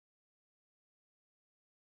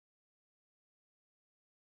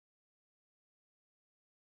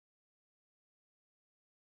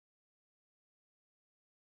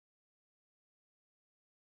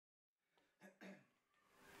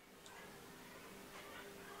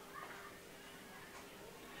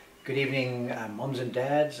Good evening, moms and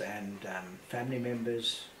dads and family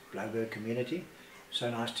members, Blouberg community.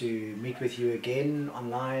 So nice to meet with you again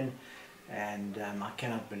online, and I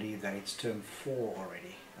cannot believe that it's term 4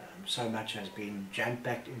 already. So much has been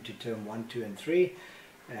jam-packed into term 1, 2 and 3,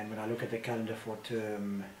 and when I look at the calendar for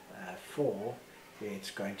term 4,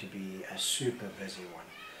 it's going to be a super busy one.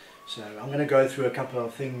 So I'm going to go through a couple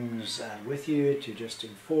of things with you to just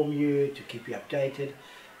inform you, to keep you updated.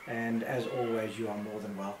 And as always, you are more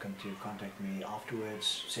than welcome to contact me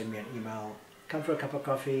afterwards, send me an email, come for a cup of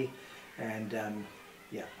coffee, and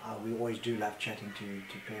we always do love chatting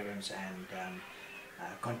to parents and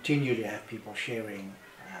continually have people sharing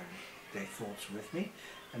their thoughts with me,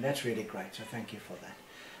 and that's really great, so thank you for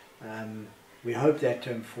that. We hope that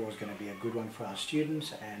term 4 is going to be a good one for our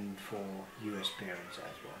students and for you as parents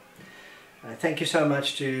as well. Thank you so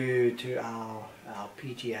much to our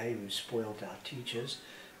PTA who spoiled our teachers.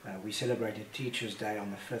 We celebrated Teachers' Day on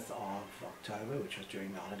the 5th of October, which was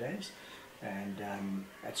during the holidays, and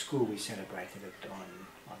at school we celebrated it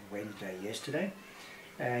on Wednesday yesterday,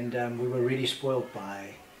 and we were really spoiled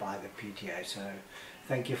by the PTA, so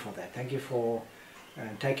thank you for that. Thank you for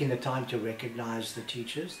taking the time to recognize the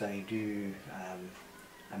teachers. They do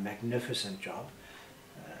a magnificent job,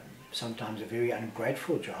 sometimes a very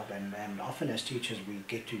ungrateful job, and often as teachers we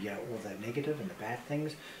get to hear all the negative and the bad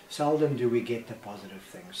things. Seldom do we get the positive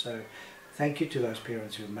things. So thank you to those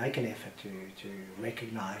parents who make an effort to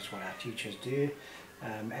recognize what our teachers do,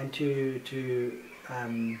 and to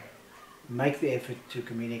make the effort to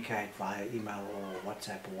communicate via email or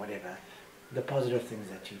WhatsApp or whatever the positive things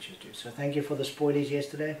that teachers do. So thank you for the spoilies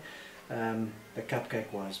yesterday. The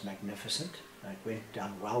cupcake was magnificent. It went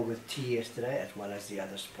down well with tea yesterday, as well as the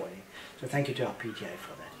other spoiling. So thank you to our PTA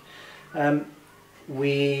for that.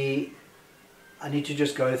 I need to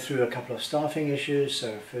just go through a couple of staffing issues.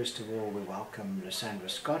 So first of all, we welcome Mr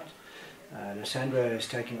Scott. Lysandra is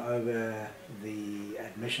taking over the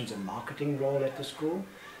admissions and marketing role at the school,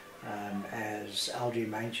 as Aldri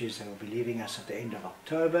Mainches will be leaving us at the end of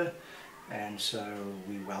October. And so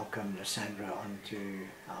we welcome Lysandra onto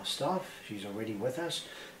our staff. She's already with us,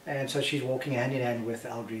 and so she's walking hand in hand with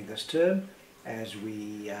Aldri this term as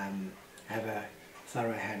we have a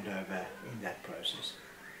thorough handover in that process.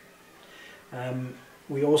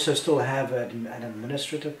 We also still have an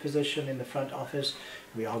administrative position in the front office.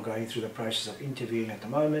 We are going through the process of interviewing at the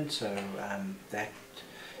moment, so that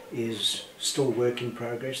is still work in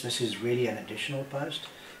progress. This is really an additional post.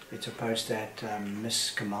 It's a post that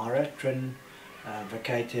Miss Kamara Trin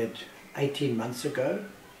vacated 18 months ago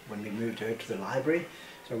when we moved her to the library.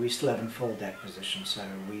 So we still haven't filled that position, so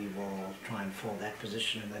we will try and fill that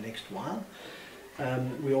position in the next while.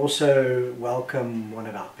 We also welcome one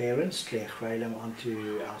of our parents, Claire Grayling,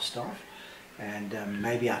 onto our staff, and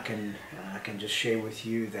maybe I can just share with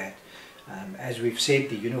you that as we've said,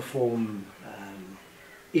 the uniform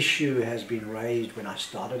issue has been raised when I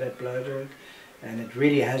started at Blouberg, and it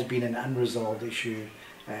really has been an unresolved issue,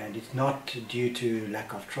 and it's not due to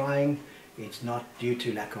lack of trying, it's not due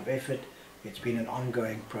to lack of effort, it's been an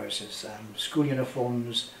ongoing process. School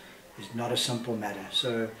uniforms is not a simple matter,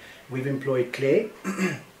 so we've employed Claire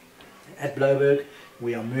at Blouberg.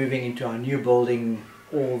 We are moving into our new building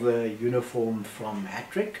all the uniform from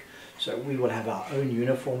Hattrick, so we will have our own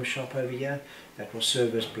uniform shop over here that will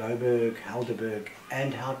service Blouberg, Helderberg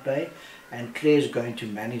and Hout Bay, and Claire's going to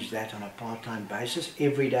manage that on a part-time basis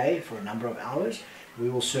every day for a number of hours. We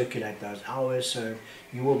will circulate those hours, so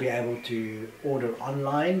you will be able to order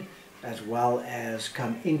online as well as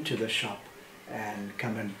come into the shop and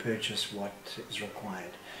come and purchase what is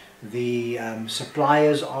required. The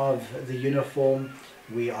suppliers of the uniform,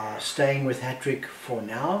 we are staying with Hattrick for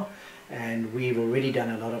now, and we've already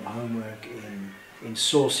done a lot of homework in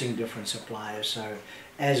sourcing different suppliers. So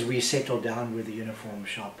as we settle down with the uniform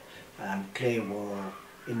shop, Claire will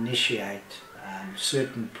initiate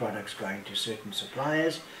certain products going to certain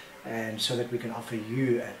suppliers, and so that we can offer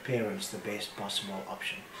you as parents the best possible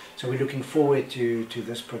option. So we're looking forward to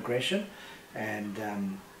this progression, and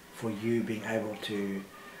for you being able to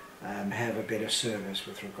have a better service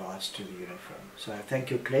with regards to the uniform. So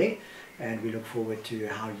thank you, Claire, and we look forward to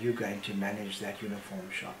how you're going to manage that uniform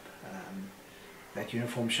shop. That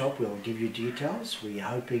uniform shop will give you details. We're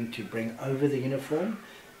hoping to bring over the uniform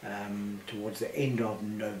towards the end of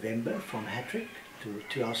November from Hattrick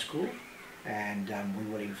to our school, and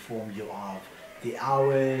we will inform you of the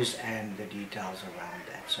hours and the details around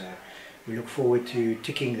that. So we look forward to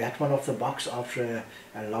ticking that one off the box after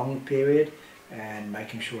a long period and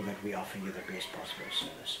making sure that we offer you the best possible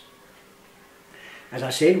service. As I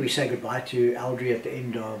said, we say goodbye to Aldri at the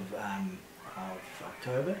end of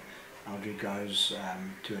October, Audrey goes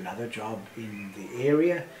to another job in the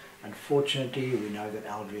area. Unfortunately, we know that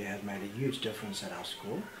Audrey has made a huge difference at our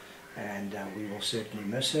school, and we will certainly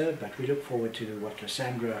miss her, but we look forward to what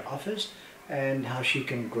Cassandra offers and how she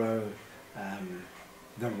can grow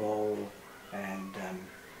the role. And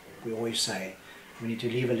we always say we need to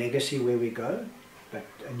leave a legacy where we go, but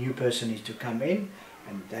a new person needs to come in,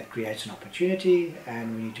 and that creates an opportunity,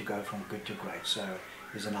 and we need to go from good to great. So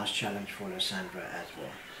there's a nice challenge for Cassandra as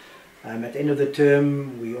well. At the end of the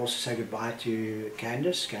term, we also say goodbye to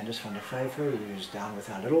Candice van der Vyver, who's down with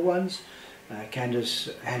our little ones.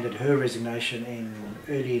 Candice handed her resignation in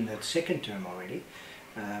early in the second term already,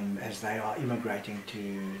 as they are immigrating to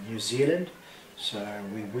New Zealand. So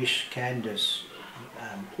we wish Candice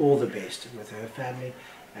all the best with her family,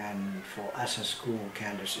 and for us as school,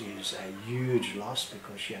 Candice is a huge loss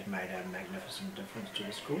because she had made a magnificent difference to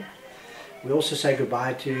the school. We also say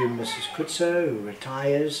goodbye to Mrs. Kutso, who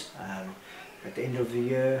retires at the end of the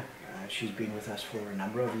year. She's been with us for a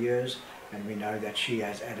number of years, and we know that she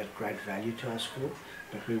has added great value to our school,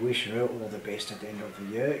 but we wish her all the best at the end of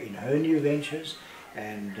the year in her new ventures.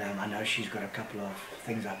 And I know she's got a couple of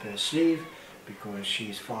things up her sleeve, because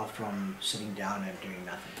she's far from sitting down and doing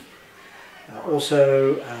nothing.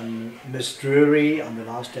 Also, Miss Drury, on the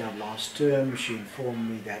last day of last term, she informed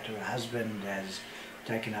me that her husband has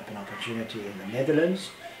taken up an opportunity in the Netherlands.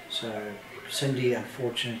 So Cindy,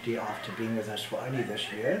 unfortunately, after being with us for only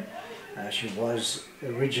this year, she was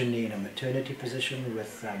originally in a maternity position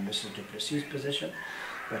with Mrs. Du Plessis' position,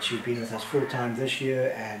 but she's been with us full-time this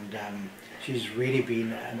year, and she's really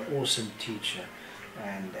been an awesome teacher,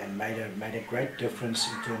 and made a great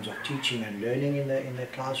difference in terms of teaching and learning in the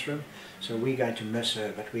classroom. So we're going to miss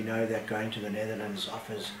her, but we know that going to the Netherlands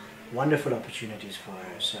offers wonderful opportunities for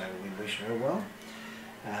her, so we wish her well.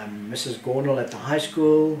 Mrs. Gornell at the high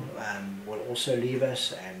school will also leave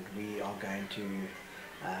us, and we are going to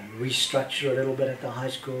restructure a little bit at the high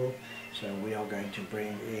school. So we are going to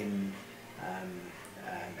bring in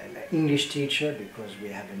an English teacher, because we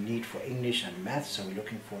have a need for English and maths, so we're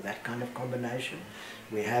looking for that kind of combination.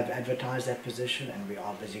 We have advertised that position, and we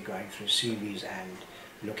are busy going through CVs and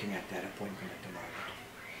looking at that appointment at the moment.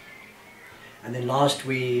 And then last,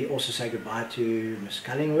 we also say goodbye to Miss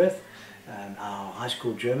Cullingworth, our high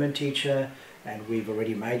school German teacher, and we've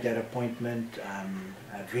already made that appointment.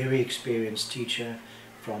 A very experienced teacher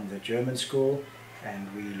from the German school, and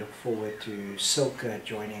we look forward to Silke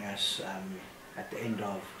joining us at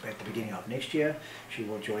the beginning of next year. She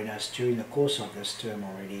will join us during the course of this term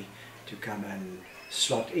already to come and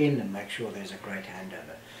slot in and make sure there's a great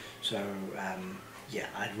handover. So yeah,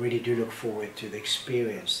 I really do look forward to the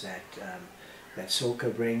experience that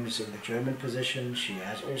Silke brings in the German position. She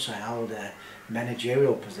has also held a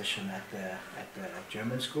managerial position at the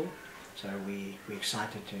German school, so we're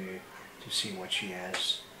excited to see what she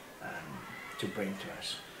has to bring to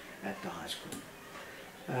us at the high school.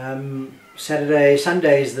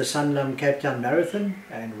 Sunday is the Sanlam Cape Town Marathon,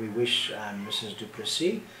 and we wish Mrs. Du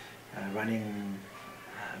Plessis running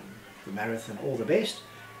the marathon all the best,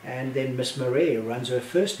 and then Miss Marie, who runs her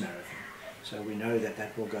first marathon. So we know that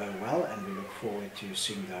that will go well, and we look forward to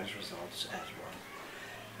seeing those results as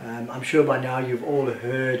well. I'm sure by now you've all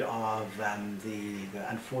heard of the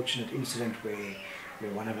unfortunate incident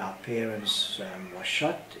where one of our parents was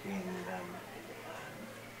shot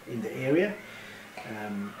in the area.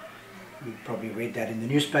 You probably read that in the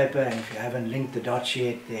newspaper, and if you haven't linked the dots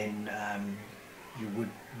yet, then you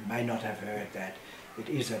may not have heard that it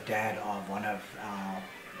is a dad of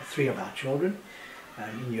three of our children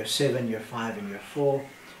in year 7, year 5 and year 4.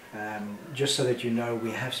 Just so that you know,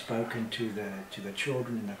 we have spoken to the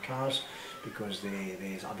children in the class, because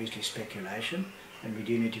there's obviously speculation, and we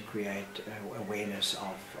do need to create awareness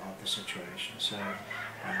of the situation. So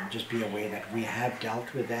just be aware that we have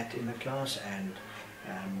dealt with that in the class, and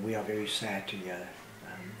we are very sad to hear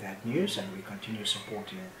that news, and we continue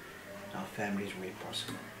supporting our families where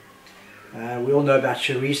possible. We all know about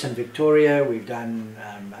Cherise and Victoria. We've done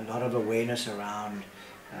a lot of awareness around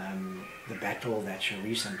the battle that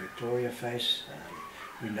Cherise and Victoria face.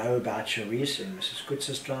 We know about Cherise in Mrs.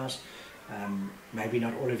 Kutz's class. Maybe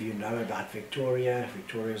not all of you know about Victoria.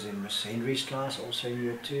 Victoria's in Miss Henry's class, also in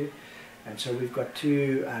year 2. And so we've got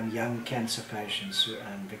 2 young cancer patients.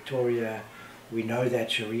 Victoria, we know that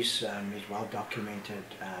Cherise is well documented,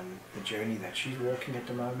 the journey that she's walking at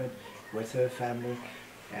the moment with her family.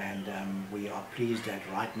 And we are pleased that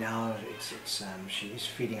right now she is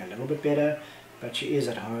feeling a little bit better, but she is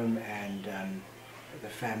at home, and the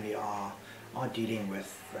family are dealing with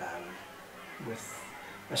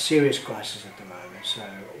a serious crisis at the moment. So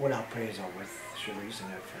all our prayers are with Cherise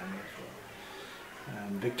and her family as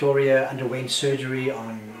Victoria underwent surgery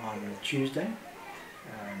on Tuesday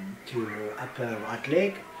to her upper right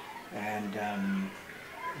leg, and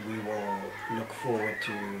we will look forward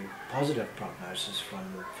to positive prognosis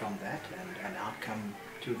from that and outcome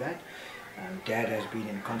to that. Dad has been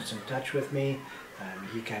in constant touch with me.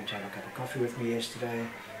 He came to have a cup of coffee with me yesterday,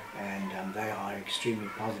 and they are extremely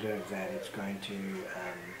positive that it's going to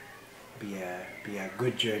be a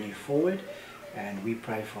good journey forward, and we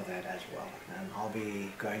pray for that as well. I'll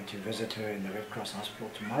be going to visit her in the Red Cross Hospital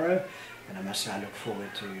tomorrow, and I must say I look forward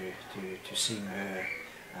to seeing her.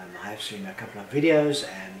 I have seen a couple of videos,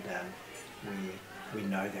 and we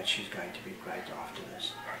know that she's going to be great after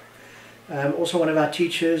this. Also, one of our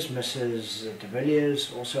teachers, Mrs. De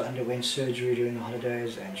Villiers, also underwent surgery during the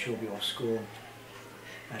holidays, and she'll be off school.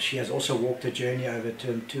 She has also walked a journey over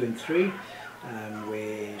term 2 and 3,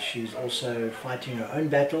 where she's also fighting her own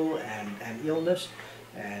battle and illness,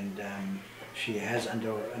 and she has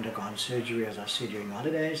undergone surgery, as I said, during the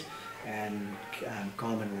holidays, and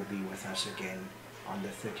Carmen will be with us again on the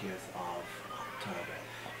 30th of October.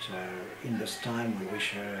 So in this time we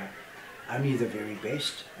wish her only the very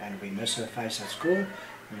best, and we miss her face at school, and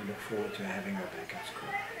we look forward to having her back at school.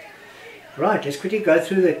 Right, let's quickly go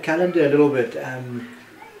through the calendar a little bit,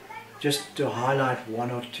 just to highlight one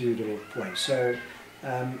or two little points. So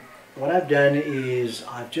what I've done is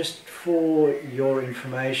I've just, for your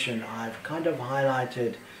information, I've kind of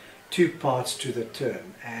highlighted 2 parts to the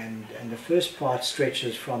term, and the first part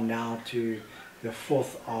stretches from now to the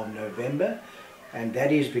 4th of November, and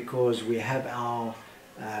that is because we have our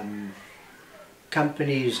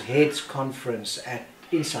company's heads conference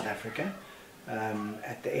in South Africa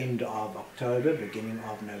at the end of October, beginning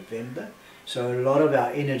of November. So a lot of our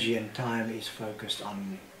energy and time is focused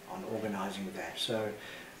on organizing that. So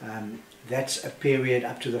that's a period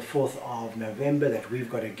up to the 4th of November that we've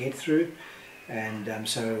got to get through, and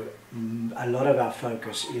so a lot of our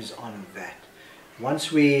focus is on that.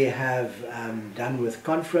 Once we have done with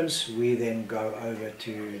conference, we then go over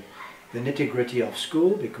to the nitty-gritty of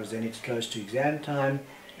school, because then it's close to exam time,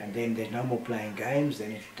 and then there's no more playing games.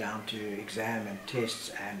 Then it's down to exam and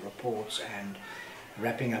tests and reports and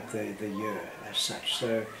wrapping up the year as such.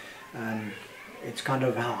 So it's kind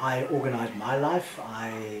of how I organize my life.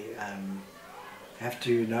 I have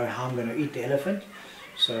to know how I'm going to eat the elephant,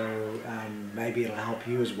 so maybe it'll help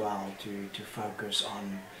you as well to focus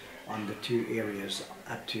on the 2 areas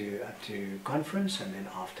up to conference and then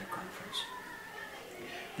after conference.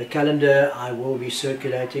 The calendar I will be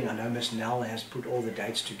circulating. I know Miss Nell has put all the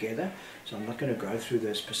dates together, so I'm not going to go through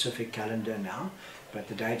the specific calendar now, but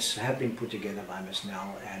the dates have been put together by Miss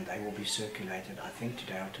Nell, and they will be circulated, I think,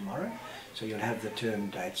 today or tomorrow, so you'll have the term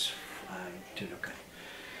dates to look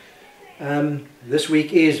at. This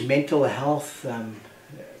week is Mental Health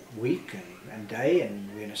Week and Day, and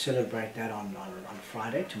we're going to celebrate that on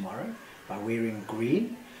Friday, tomorrow, by wearing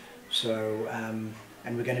green. So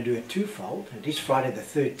and we're going to do it twofold. It is Friday the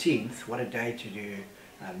 13th. What a day to do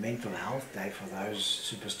Mental Health Day for those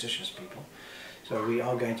superstitious people. So we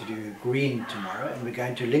are going to do green tomorrow, and we're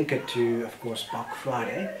going to link it to, of course, Black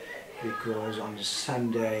Friday, because on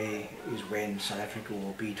Sunday is when South Africa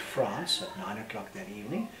will beat France at 9 o'clock that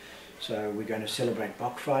evening. So we're going to celebrate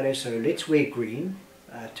Black Friday. So let's wear green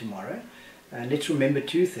tomorrow, and let's remember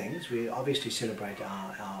 2 things. We obviously celebrate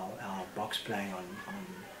our box playing on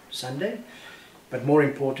Sunday, but more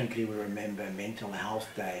importantly we remember Mental Health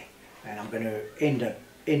Day, and I'm going to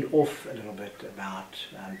end off a little bit about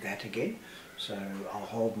that again, so I'll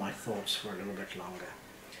hold my thoughts for a little bit longer.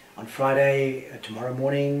 On Friday, tomorrow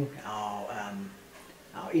morning, our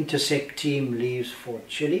Intersect team leaves for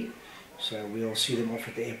Chile, so we'll see them off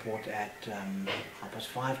at the airport at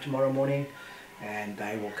 5:30 tomorrow morning, and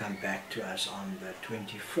they will come back to us on the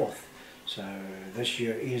 24th. So this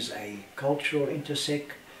year is a cultural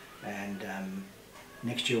Intersect, and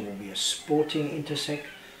next year will be a sporting Intersect.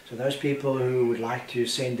 So those people who would like to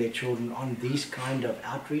send their children on these kind of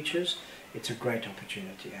outreaches, it's a great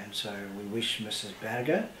opportunity. And so we wish Mrs.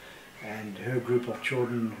 Berger and her group of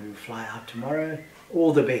children who fly out tomorrow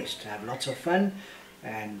all the best. Have lots of fun,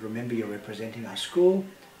 and remember, you're representing our school,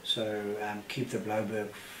 so keep the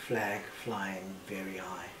Blouberg flag flying very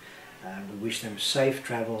high. We wish them safe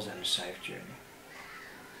travels and a safe journey.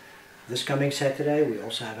 This coming Saturday we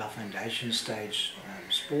also have our Foundation Stage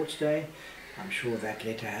Sports Day. I'm sure that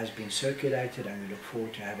letter has been circulated, and we look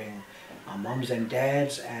forward to having our moms and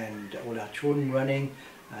dads and all our children running.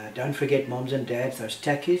 Don't forget, moms and dads, those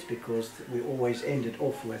tackies, because we always end it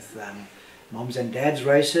off with moms and dads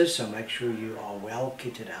races, so make sure you are well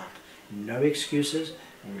kitted out. No excuses,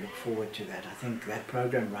 and we look forward to that. I think that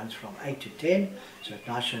program runs from 8 to 10, so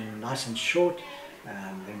it's nice and short,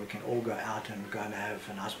 Then we can all go out and go and have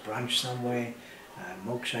a nice brunch somewhere,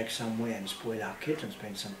 milkshake somewhere, and spoil our kids and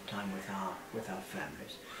spend some time with our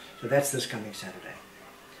families. So that's this coming Saturday.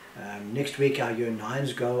 Next week our Year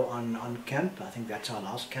 9s go on camp. I think that's our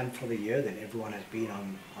last camp for the year. Then everyone has been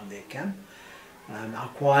on their camp. Our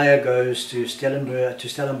choir goes to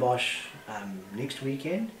Stellenbosch next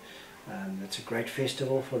weekend. It's a great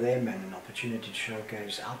festival for them and an opportunity to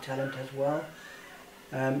showcase our talent as well.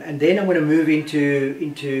 And then I'm going to move into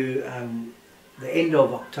the end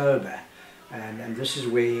of October, and this is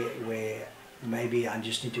where maybe I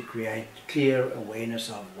just need to create clear awareness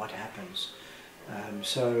of what happens.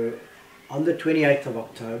 So on the 28th of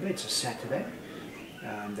October, it's a Saturday,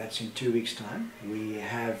 that's in 2 weeks' time, we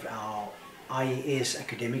have our IES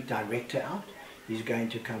Academic Director out. He's going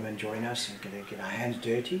to come and join us and get our hands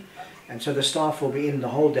dirty. And so the staff will be in the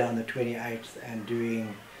whole day on the 28th and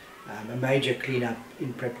doing a major cleanup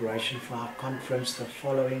in preparation for our conference the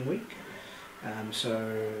following week.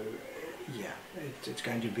 So yeah, it's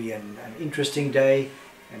going to be an interesting day,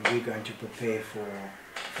 and we're going to prepare for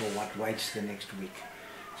what waits the next week.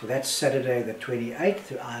 So that's Saturday the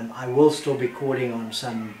 28th. I will still be calling on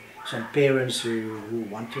some parents who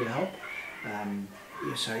want to help.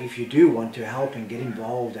 So if you do want to help and get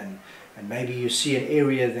involved, and maybe you see an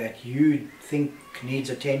area that you think needs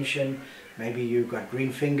attention, maybe you've got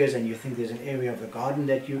green fingers and you think there's an area of the garden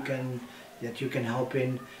that you can help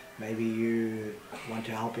in, maybe you want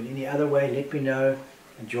to help in any other way, let me know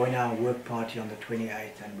and join our work party on the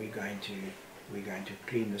 28th, and we're going to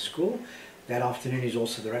clean the school. That afternoon is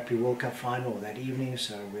also the Rugby World Cup final that evening,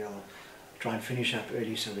 so we'll try and finish up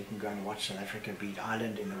early so we can go and watch South Africa beat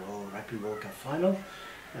Ireland in the Rugby World Cup final.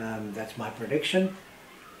 That's my prediction.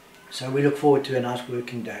 So we look forward to a nice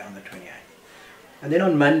working day on the 28th. And then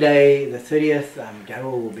on Monday the 30th,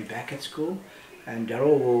 Daryl will be back at school, and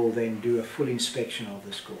Daryl will then do a full inspection of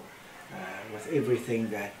the school with everything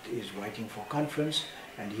that is waiting for conference,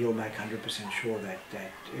 and he'll make 100% sure that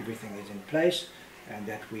everything is in place and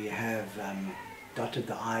that we have dotted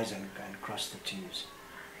the I's and crossed the T's.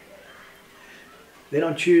 Then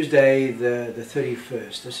on Tuesday the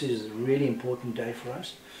 31st, this is a really important day for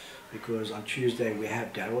us, because on Tuesday we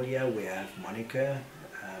have Daryl here, we have Monica,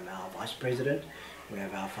 our Vice President, we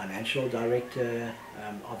have our Financial Director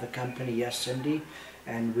of the company, yes, Cindy,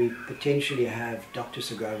 and we potentially have Dr.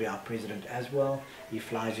 Segovia, our President, as well. He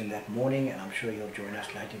flies in that morning, and I'm sure he'll join us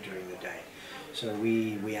later during the day. So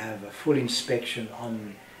we have a full inspection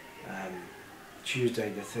on Tuesday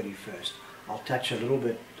the 31st. I'll touch a little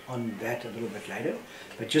bit on that a little bit later,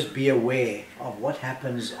 but just be aware of what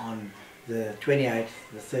happens on the 28th,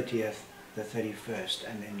 the 30th, the 31st,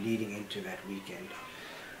 and then leading into that weekend.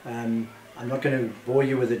 I'm not going to bore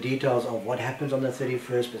you with the details of what happens on the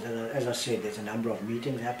 31st, but as I said, there's a number of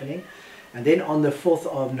meetings happening. And then on the 4th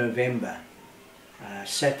of November,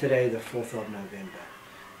 Saturday the 4th of November,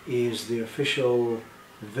 is the official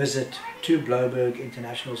visit to Bloberg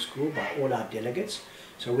International School by all our delegates.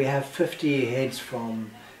 So we have 50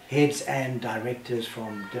 heads and directors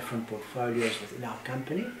from different portfolios within our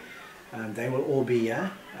company. They will all be here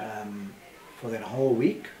for that whole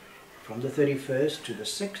week, from the 31st to the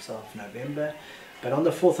 6th of November. But on the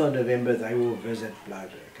 4th of November they will visit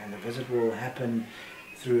Bloberg, and the visit will happen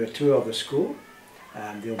through a tour of the school.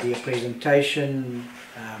 There will be a presentation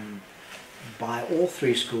by all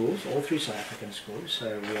three schools, all three South African schools.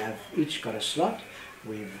 So we have each got a slot,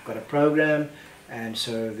 we've got a program, and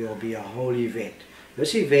so there will be a whole event.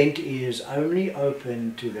 This event is only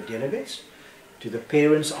open to the delegates, to the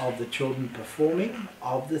parents of the children performing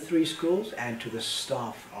of the three schools, and to the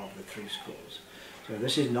staff of the three schools. So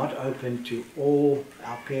this is not open to all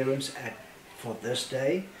our parents for this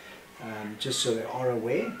day, just so they are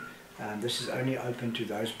aware. This is only open to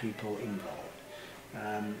those people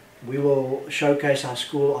involved. We will showcase our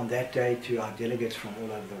school on that day to our delegates from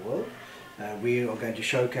all over the world. We are going to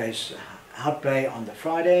showcase Hout Bay on the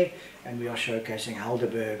Friday, and we are showcasing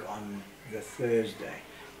Helderberg on the Thursday.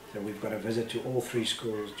 So we've got a visit to all three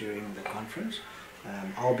schools during the conference.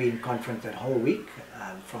 I'll be in conference that whole week,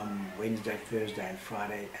 from Wednesday, Thursday and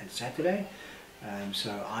Friday and Saturday.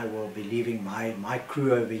 So I will be leaving my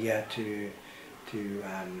crew over here to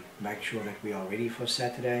make sure that we are ready for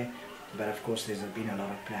Saturday. But of course there's been a lot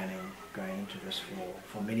of planning going into this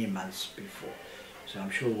for many months before. So I'm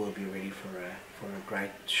sure we'll be ready for a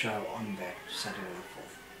great show on that Saturday the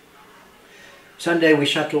 4th. Sunday we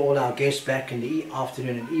shuttle all our guests back in the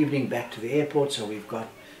afternoon and evening back to the airport. So we've got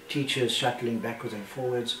teachers shuttling backwards and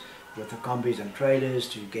forwards with the combis and trailers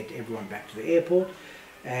to get everyone back to the airport.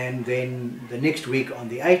 And then the next week on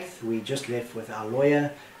the 8th we just left with our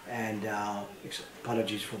lawyer and our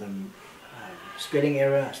apologies for the spelling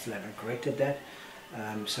error. I still haven't corrected that.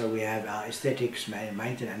 So we have our aesthetics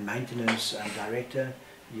maintenance director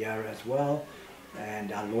here as well,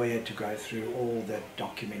 and our lawyer to go through all the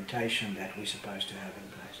documentation that we're supposed to have in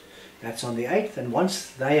place. That's on the 8th, and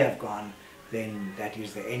once they have gone, then that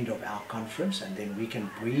is the end of our conference, and then we can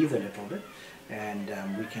breathe a little bit, and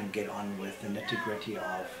we can get on with the nitty-gritty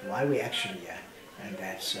of why we're actually here, and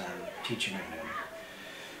that's teaching and learning.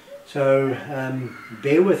 So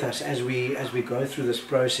bear with us as we go through this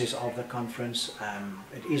process of the conference.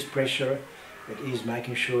 It is pressure, it is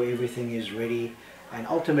making sure everything is ready, and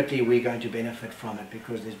ultimately we're going to benefit from it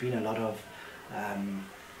because there's been a lot of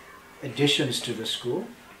additions to the school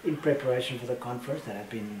in preparation for the conference that have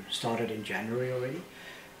been started in January already,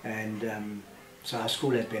 and so our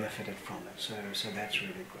school has benefited from it, so that's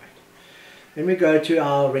really great. Then we go to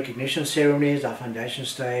our recognition ceremonies, our foundation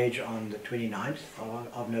stage on the 29th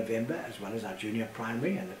of November, as well as our junior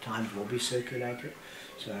primary, and the times will be circulated,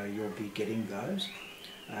 so you'll be getting those.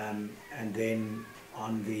 And then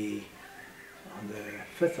on the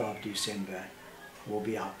 5th of December will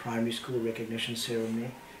be our primary school recognition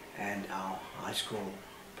ceremony and our high school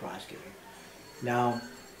prize giving. Now,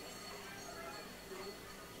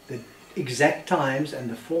 the exact times and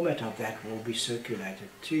the format of that will be circulated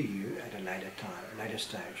to you at a later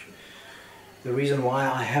stage. The reason why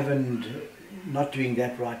I haven't not doing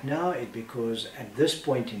that right now is because at this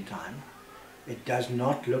point in time it does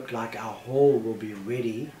not look like our hall will be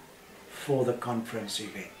ready for the conference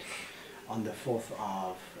event on the 4th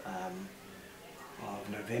of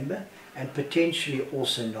November, and potentially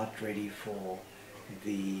also not ready for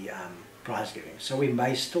the prize giving. So we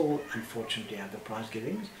may still unfortunately have the prize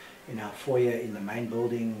givings in our foyer in the main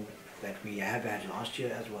building that we have had last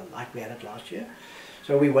year as well, like we had it last year.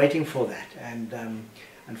 So we're waiting for that, and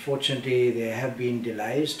unfortunately there have been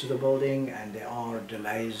delays to the building, and there are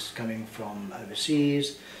delays coming from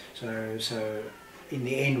overseas. So in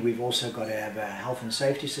the end we've also got to have a health and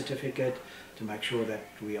safety certificate to make sure that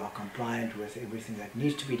we are compliant with everything that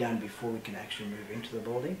needs to be done before we can actually move into the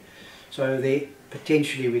building. So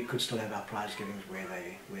potentially we could still have our prize givings where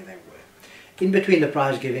they were. In between the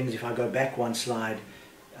prize givings, if I go back one slide,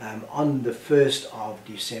 on the 1st of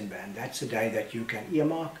December, and that's the day that you can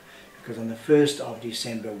earmark, because on the 1st of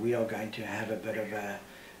December we are going to have a bit of a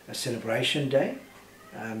celebration day.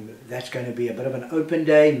 That's going to be a bit of an open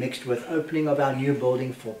day mixed with opening of our new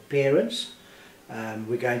building for parents.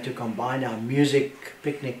 We're going to combine our music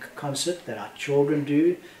picnic concert that our children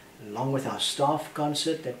do along with our staff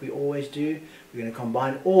concert that we always do. We're going to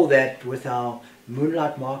combine all that with our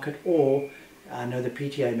moonlight market, or I know the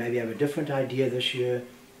PTA maybe have a different idea this year,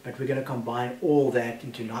 but we're going to combine all that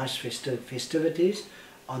into nice festivities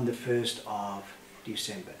on the 1st of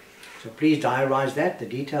December. So please diarise that, the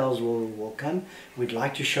details will come. We'd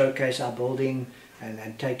like to showcase our building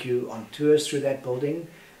and take you on tours through that building,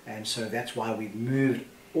 and so that's why we've moved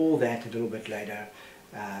all that a little bit later.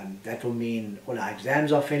 That will mean all our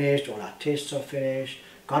exams are finished, all our tests are finished,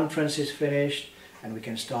 conference is finished, and we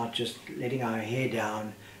can start just letting our hair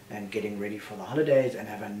down and getting ready for the holidays and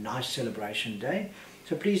have a nice celebration day.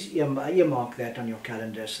 So please earmark that on your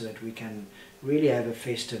calendar so that we can really have a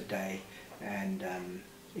festive day and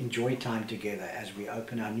enjoy time together as we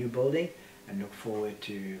open our new building, and look forward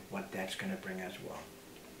to what that's going to bring as well.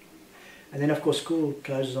 And then of course school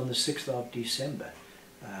closes on the 6th of December.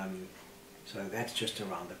 So that's just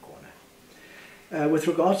around the corner. With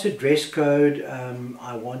regards to dress code,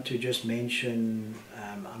 I want to just mention,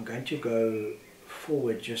 I'm going to go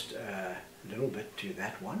forward just a little bit to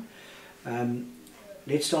that one.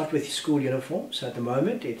 Let's start with school uniform. So at the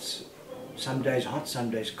moment it's some days hot, some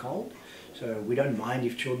days cold. So we don't mind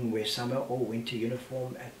if children wear summer or winter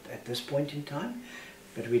uniform at this point in time.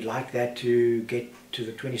 But we'd like that to get to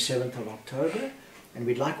the 27th of October. And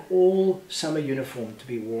we'd like all summer uniform to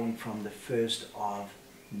be worn from the 1st of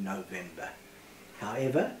November.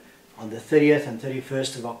 However, on the 30th and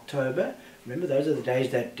 31st of October, remember those are the days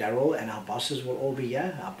that Daryl and our bosses will all be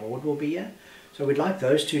here, our board will be here. So we'd like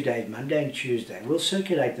those 2 days, Monday and Tuesday. We'll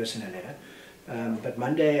circulate this in a letter. But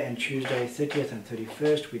Monday and Tuesday, 30th and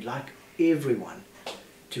 31st, we'd like everyone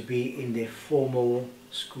to be in their formal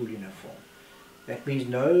school uniform. That means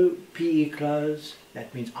no PE clothes.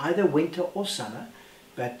 That means either winter or summer,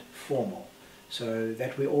 but formal, so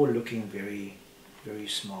that we're all looking very, very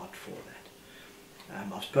smart for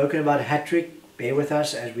that. I've spoken about a hat trick. Bear with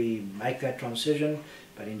us as we make that transition,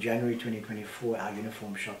 but in January 2024 our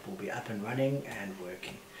uniform shop will be up and running and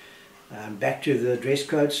working. Back to the dress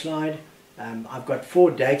code slide. I've got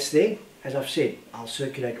 4 dates there. As I've said, I'll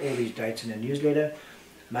circulate all these dates in a newsletter.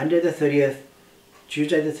 Monday the 30th,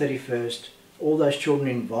 Tuesday the 31st, all those children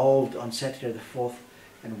involved on Saturday the 4th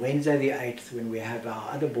and Wednesday the 8th when we have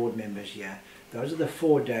our other board members here. Those are the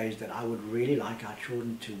 4 days that I would really like our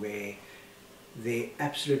children to wear their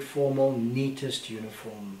absolute formal, neatest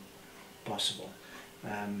uniform possible.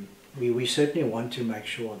 We certainly want to make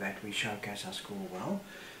sure that we showcase our school well,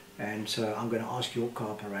 and so I'm going to ask your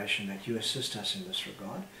cooperation, that you assist us in this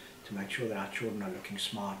regard to make sure that our children are looking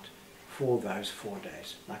smart for those 4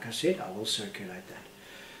 days. Like I said, I will circulate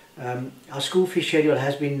that. Our school fee schedule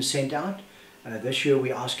has been sent out. This year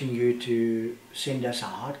we're asking you to send us a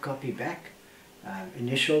hard copy back,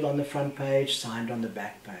 initialed on the front page, signed on the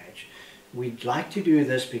back page. We'd like to do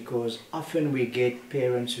this because often we get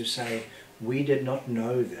parents who say, we did not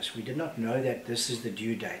know this, we did not know that this is the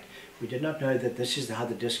due date, we did not know that this is how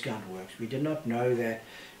the discount works, we did not know that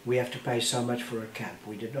we have to pay so much for a camp,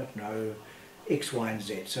 we did not know X, Y, and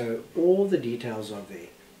Z. So all the details are there.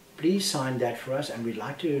 Please sign that for us, and we'd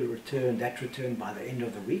like to return by the end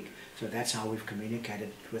of the week. So that's how we've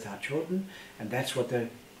communicated with our children, and that's what the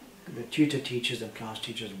tutor teachers and class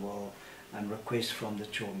teachers will request from the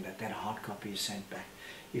children, that hard copy is sent back.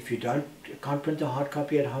 If you can't print a hard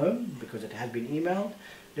copy at home because it has been emailed,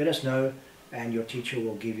 let us know, and your teacher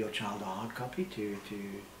will give your child a hard copy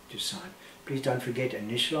to sign. Please don't forget,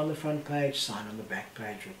 initial on the front page, sign on the back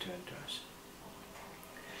page, return to us.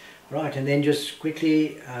 Right, and then just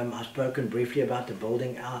quickly, I've spoken briefly about the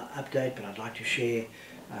building update, but I'd like to share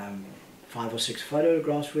 5 or 6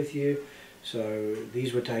 photographs with you. So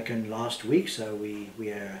these were taken last week, so we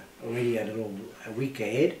are already a week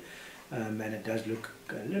ahead, and it does look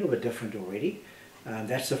a little bit different already.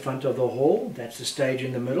 That's the front of the hall, that's the stage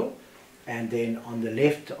in the middle, and then on the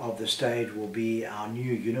left of the stage will be our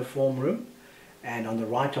new uniform room, and on the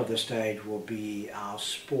right of the stage will be our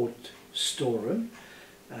sport storeroom.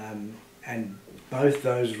 And both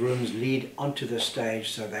those rooms lead onto the stage,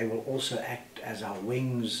 so they will also act as our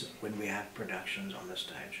wings when we have productions on the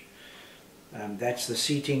stage. That's the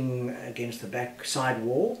seating against the back side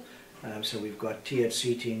wall, so we've got tiered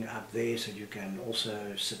seating up there so you can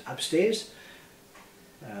also sit upstairs.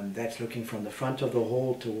 That's looking from the front of the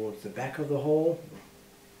hall towards the back of the hall.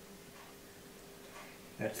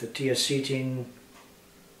 That's the tier seating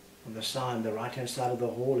on the right hand side of the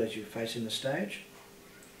hall as you're facing the stage.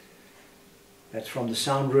 That's from the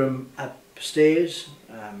sound room upstairs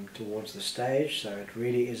towards the stage, so it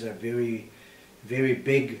really is a very, very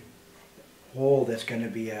big hall that's going to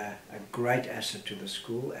be a great asset to the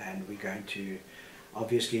school. And we're going to,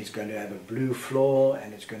 obviously it's going to have a blue floor,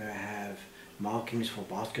 and it's going to have markings for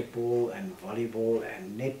basketball and volleyball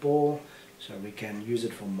and netball, so we can use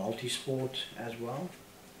it for multi-sport as well.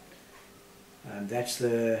 That's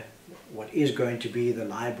what is going to be the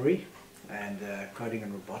library and the coding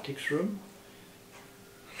and robotics room.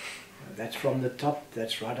 That's from the top,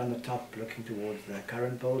 that's right on the top looking towards the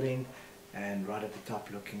current building, and right at the top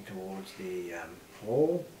looking towards the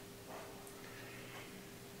hall.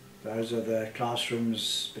 Those are the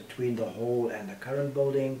classrooms between the hall and the current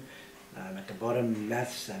building. At the bottom,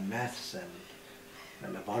 maths and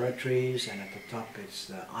laboratories, and at the top it's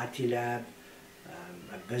the IT lab,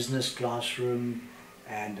 a business classroom,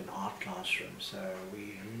 and an art classroom. So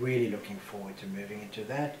we're really looking forward to moving into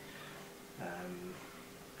that.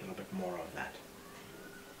 A little bit more of that.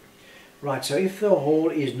 Right, so if the hall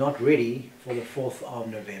is not ready for the 4th of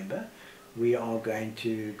November, we are going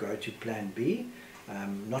to go to plan B.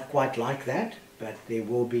 Not quite like that, but there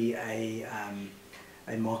will be a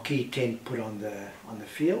marquee tent put on the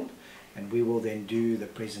field, and we will then do the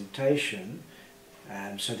presentation.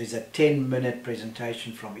 So there's a 10-minute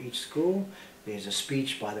presentation from each school. There's a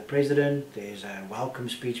speech by the president, there's a welcome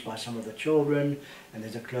speech by some of the children, and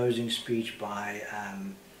there's a closing speech by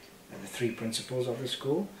the 3 principals of the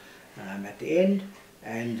school at the end.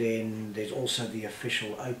 And then there's also the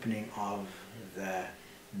official opening of the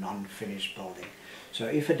non-finished building. So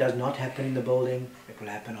if it does not happen in the building, it will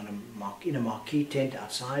happen in a marquee tent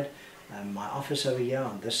outside my office over here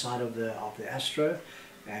on this side of the Astro,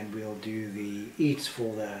 and we'll do the eats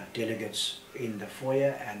for the delegates in the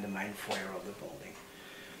foyer and the main foyer of the building.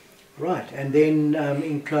 Right, and then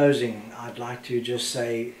in closing, I'd like to just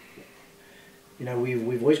say, you know,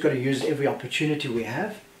 we've always got to use every opportunity we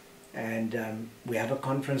have, and we have a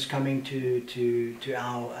conference coming to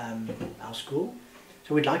our school.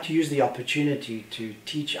 So we'd like to use the opportunity to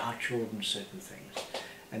teach our children certain things.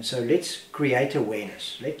 And so let's create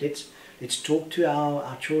awareness. Let's talk to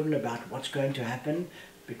our children about what's going to happen,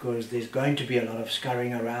 because there's going to be a lot of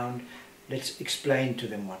scurrying around. Let's explain to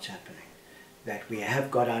them what's happening. That we have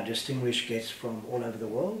got our distinguished guests from all over the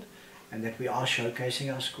world, and that we are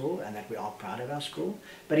showcasing our school and that we are proud of our school.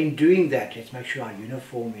 But in doing that, let's make sure our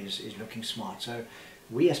uniform is looking smart. So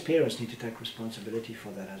we as parents need to take responsibility for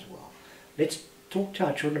that as well. Let's talk to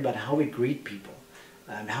our children about how we greet people,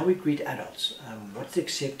 how we greet adults, what's the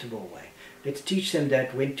acceptable way. Let's teach them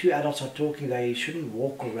that when two adults are talking, they shouldn't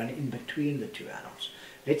walk or run in between the two adults.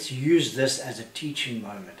 Let's use this as a teaching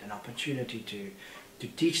moment, an opportunity to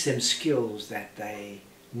teach them skills that they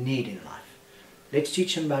need in life. Let's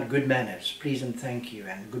teach them about good manners, please and thank you,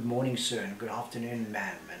 and good morning sir, and good afternoon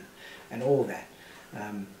ma'am, and all that.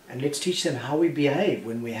 And let's teach them how we behave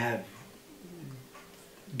when we have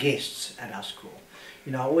guests at our school.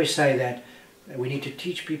 You know, I always say that we need to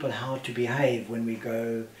teach people how to behave when we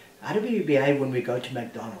go. How do we behave when we go to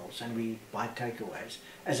McDonald's and we buy takeaways,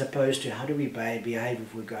 as opposed to how do we behave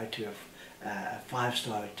if we go to a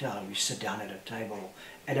five-star hotel and we sit down at a table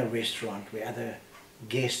at a restaurant where other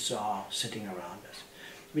guests are sitting around us.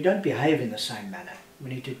 We don't behave in the same manner. We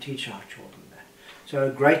need to teach our children that. So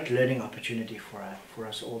a great learning opportunity for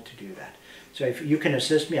us all to do that. So if you can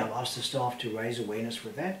assist me, I've asked the staff to raise awareness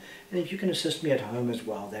with that, and if you can assist me at home as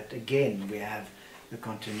well, that again we have the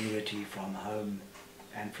continuity from home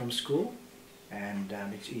and from school, and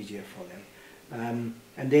it's easier for them.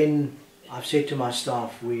 And then I've said to my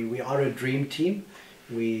staff, we are a dream team.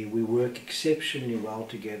 We work exceptionally well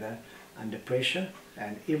together under pressure,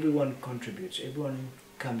 and everyone contributes, everyone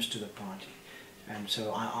comes to the party. And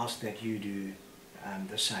so I ask that you do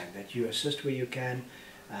the same, that you assist where you can.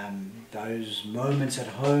 Those moments at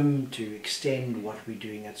home to extend what we're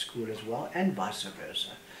doing at school as well, and vice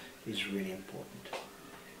versa, is really important.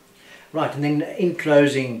 Right, and then in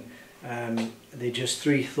closing, there are just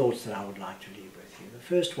three thoughts that I would like to leave with you. The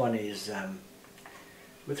first one is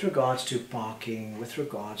with regards to parking, with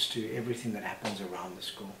regards to everything that happens around the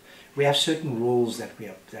school. We have certain rules that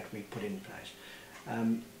we put in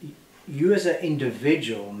place. You as an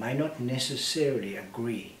individual may not necessarily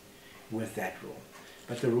agree with that rule,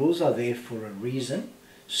 but the rules are there for a reason,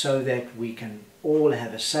 so that we can all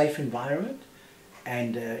have a safe environment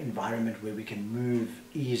and an environment where we can move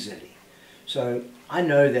easily. So I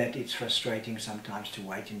know that it's frustrating sometimes to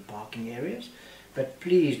wait in parking areas, but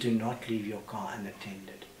please do not leave your car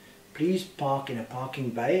unattended. Please park in a parking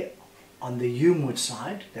bay on the Humewood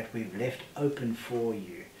side that we've left open for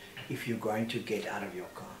you if you're going to get out of your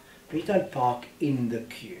car. Please don't park in the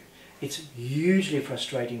queue. It's hugely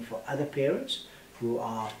frustrating for other parents who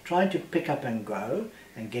are trying to pick up and go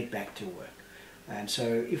and get back to work. And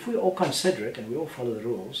so if we all consider it and we all follow the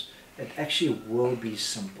rules, it actually will be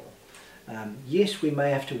simple. Yes, we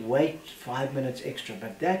may have to wait 5 minutes extra,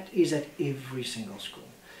 but that is at every single school.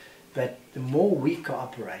 But the more we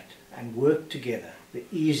cooperate and work together, the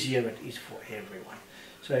easier it is for everyone.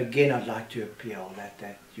 So again, I'd like to appeal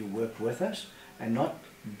that you work with us and not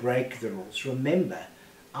break the rules. Remember,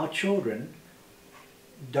 our children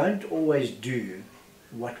don't always do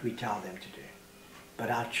what we tell them to do, but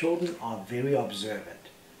our children are very observant.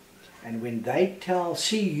 And when they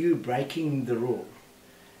see you breaking the rule,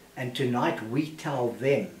 and tonight we tell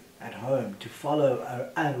them at home to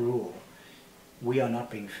follow a rule, we are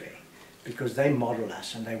not being fair, because they model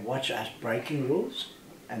us and they watch us breaking rules,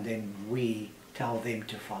 and then we tell them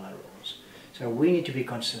to follow rules. So we need to be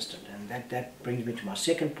consistent, and that brings me to my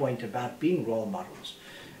second point about being role models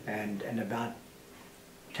and about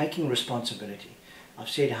taking responsibility. I've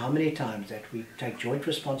said how many times that we take joint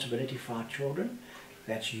responsibility for our children.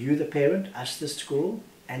 That's you the parent, us the school,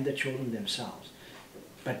 and the children themselves.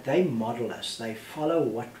 But they model us, they follow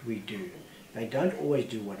what we do. They don't always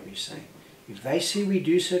do what we say. If they see we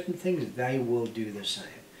do certain things, they will do the same.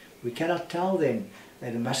 We cannot tell them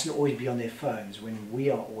that they mustn't always be on their phones when we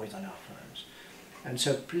are always on our phones. And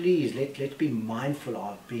so please, let's be mindful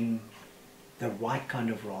of being the right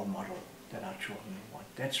kind of role model that our children want.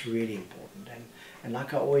 That's really important. And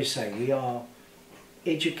like I always say, we are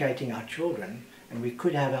educating our children, and we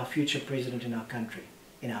could have our future president in our country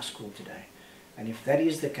in our school today. And if that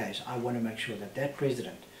is the case, I want to make sure that that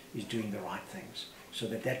president is doing the right things, so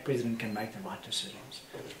that that president can make the right decisions.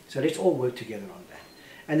 So let's all work together on that.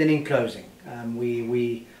 And then in closing,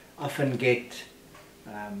 we often get,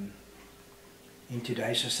 in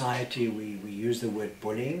today's society, we use the word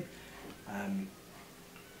bullying.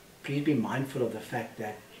 Please be mindful of the fact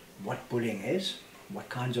that what bullying is, what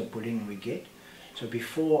kinds of bullying we get. So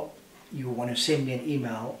before you want to send me an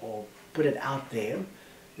email or put it out there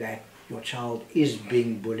that your child is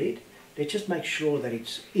being bullied, let's just make sure that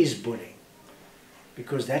it is bullying,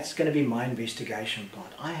 because that's going to be my investigation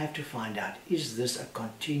part. I have to find out, is this a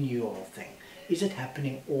continual thing? Is it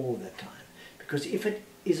happening all the time? Because if it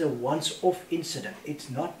is a once-off incident, it's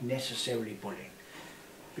not necessarily bullying.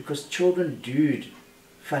 because children do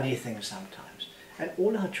funny things sometimes, and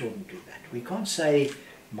all our children do that. We can't say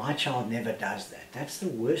my child never does that. That's the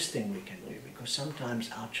worst thing we can do, because sometimes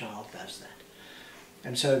our child does that.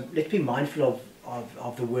 And so let's be mindful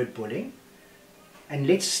of the word bullying, and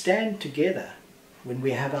let's stand together when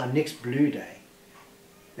we have our next Blue Day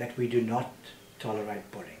that we do not tolerate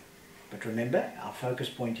bullying. But remember, our focus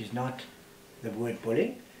point is not the word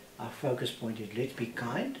bullying. Our focus point is let's be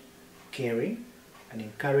kind, caring and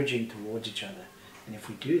encouraging towards each other. And if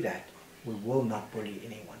we do that, we will not bully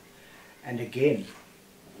anyone. And again,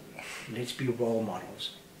 let's be role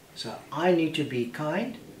models. So I need to be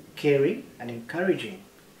kind, caring and encouraging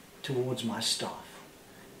towards my staff,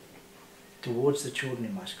 towards the children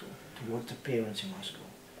in my school, towards the parents in my school.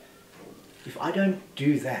 If I don't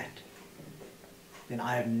do that, then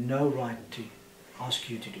I have no right to ask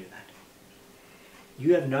you to do that.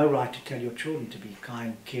 You have no right to tell your children to be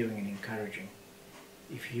kind, caring and encouraging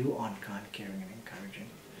if you aren't kind, caring and encouraging.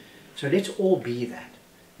 So let's all be that.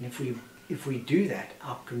 And if we do that,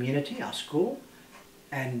 our community, our school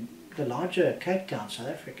and the larger Cape Town, South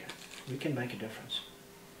Africa, we can make a difference,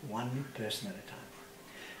 one person at a time.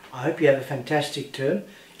 I hope you have a fantastic term.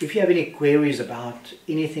 If you have any queries about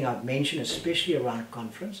anything I've mentioned, especially around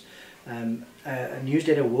conference, a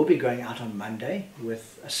newsletter will be going out on Monday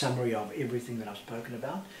with a summary of everything that I've spoken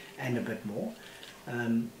about and a bit more.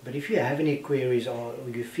 But if you have any queries or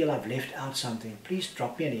you feel I've left out something, please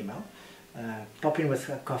drop me an email, pop in with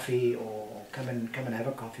a coffee or come and have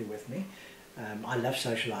a coffee with me. I love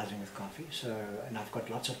socializing with coffee, and I've got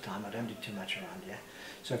lots of time. I don't do too much around here.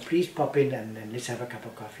 So please pop in and let's have a cup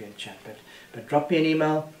of coffee and chat. But drop me an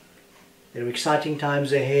email. There are exciting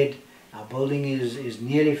times ahead. Our building is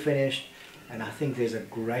nearly finished, and I think there's a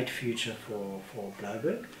great future for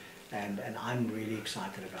Blouberg, and I'm really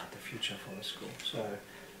excited about the future for the school. So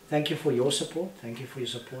thank you for your support. Thank you for your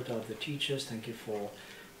support of the teachers. Thank you for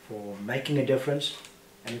making a difference.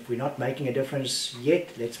 And if we're not making a difference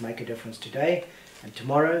yet, let's make a difference today and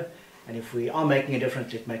tomorrow. And if we are making a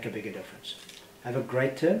difference, let's make a bigger difference. Have a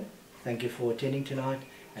great term. Thank you for attending tonight,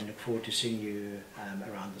 and look forward to seeing you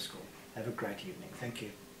around the school. Have a great evening. Thank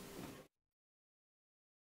you.